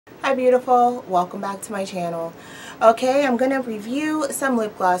Hi beautiful, welcome back to my channel. Okay, I'm going to review some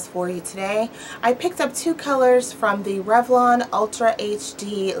lip gloss for you today. I picked up two colors from the Revlon Ultra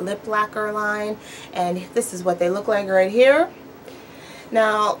HD Lip Lacquer line, and this is what they look like right here.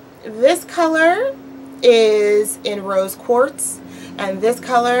 Now, this color is in Rose Quartz, and this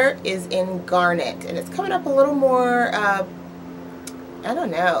color is in Garnet, and it's coming up a little more, I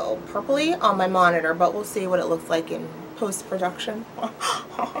don't know, purpley on my monitor, but we'll see what it looks like in post-production.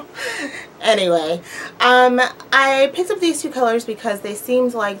 Anyway, I picked up these two colors because they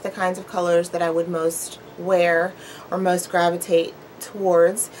seemed like the kinds of colors that I would most wear or most gravitate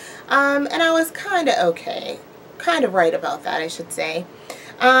towards, and I was kind of right about that, I should say.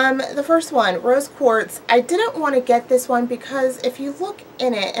 The first one, Rose Quartz, I didn't want to get this one because if you look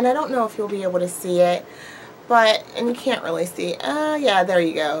in it, and I don't know if you'll be able to see it, and you can't really see, yeah, there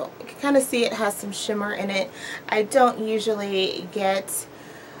you go. You can kind of see it has some shimmer in it. I don't usually get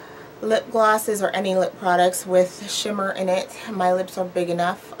lip glosses or any lip products with shimmer in it. My lips are big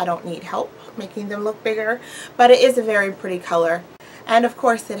enough. I don't need help making them look bigger, but it is a very pretty color. And of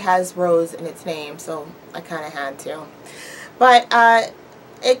course it has rose in its name, so I kind of had to. But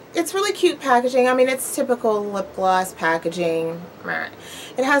it's really cute packaging. I mean, it's typical lip gloss packaging.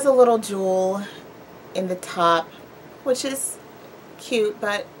 It has a little jewel in the top, which is cute,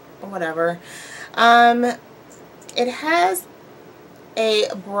 but whatever. It has a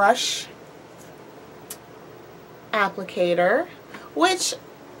brush applicator, which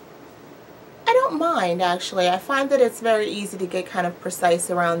I don't mind, actually. I find that it's very easy to get kind of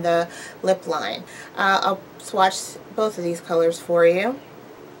precise around the lip line. I'll swatch both of these colors for you.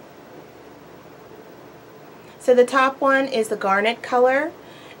 So the top one is the Garnet color,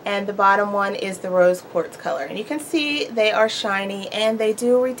 and the bottom one is the Rose Quartz color. And you can see they are shiny, and they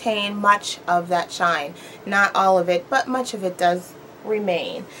do retain much of that shine. Not all of it, but much of it does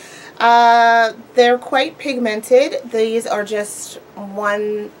remain. They're quite pigmented. These are just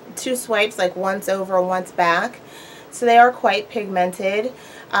two swipes, like once over, once back. So they are quite pigmented.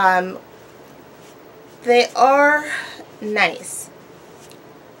 They are nice.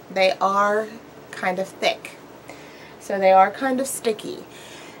 They are kind of thick. So they are kind of sticky.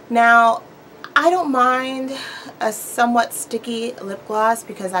 Now, I don't mind a somewhat sticky lip gloss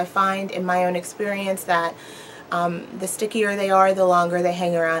because I find in my own experience that the stickier they are, the longer they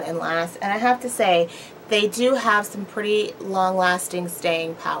hang around and last. And I have to say, they do have some pretty long-lasting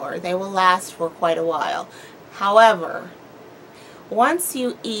staying power. They will last for quite a while. However, once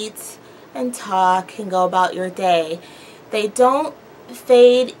you eat and talk and go about your day, they don't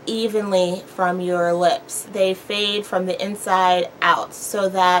fade evenly from your lips. They fade from the inside out, so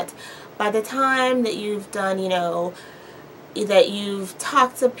that by the time that you've done, that you've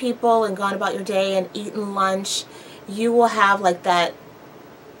talked to people and gone about your day and eaten lunch, you will have like that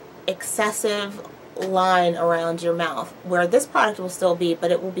excessive line around your mouth, where this product will still be,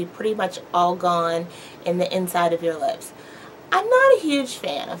 but it will be pretty much all gone in the inside of your lips. I'm not a huge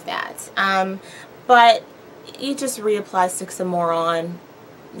fan of that, but you just reapply, stick some more on,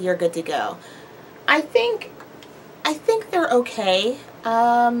 you're good to go. I think they're okay.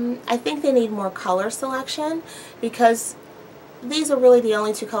 I think they need more color selection, because these are really the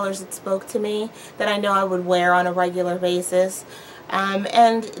only two colors that spoke to me that I know I would wear on a regular basis.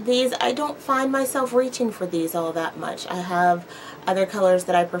 And these, I don't find myself reaching for these all that much. I have other colors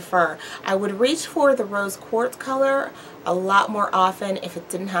that I prefer. I would reach for the Rose Quartz color a lot more often if it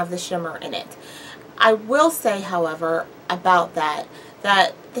didn't have the shimmer in it. I will say, however, about that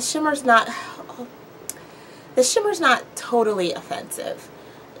the shimmer's not totally offensive.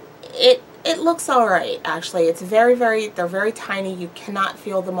 It looks alright, actually. It's they're very tiny. You cannot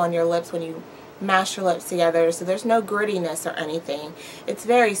feel them on your lips when you mash your lips together, so there's no grittiness or anything. It's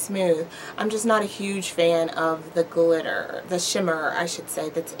very smooth. I'm just not a huge fan of the glitter, the shimmer, I should say,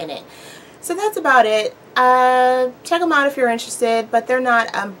 that's in it. So that's about it. Check them out if you're interested, but they're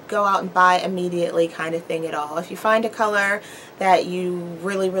not go out and buy immediately kind of thing at all. If you find a color that you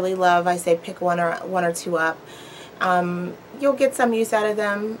really, really love, I say pick one or two up. You'll get some use out of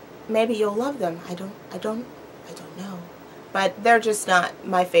them. Maybe you'll love them. I don't know. But they're just not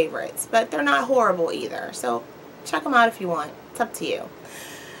my favorites. But they're not horrible either. So check them out if you want. It's up to you.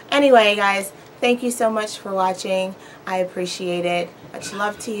 Anyway, guys, thank you so much for watching. I appreciate it. Much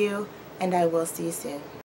love to you, and I will see you soon.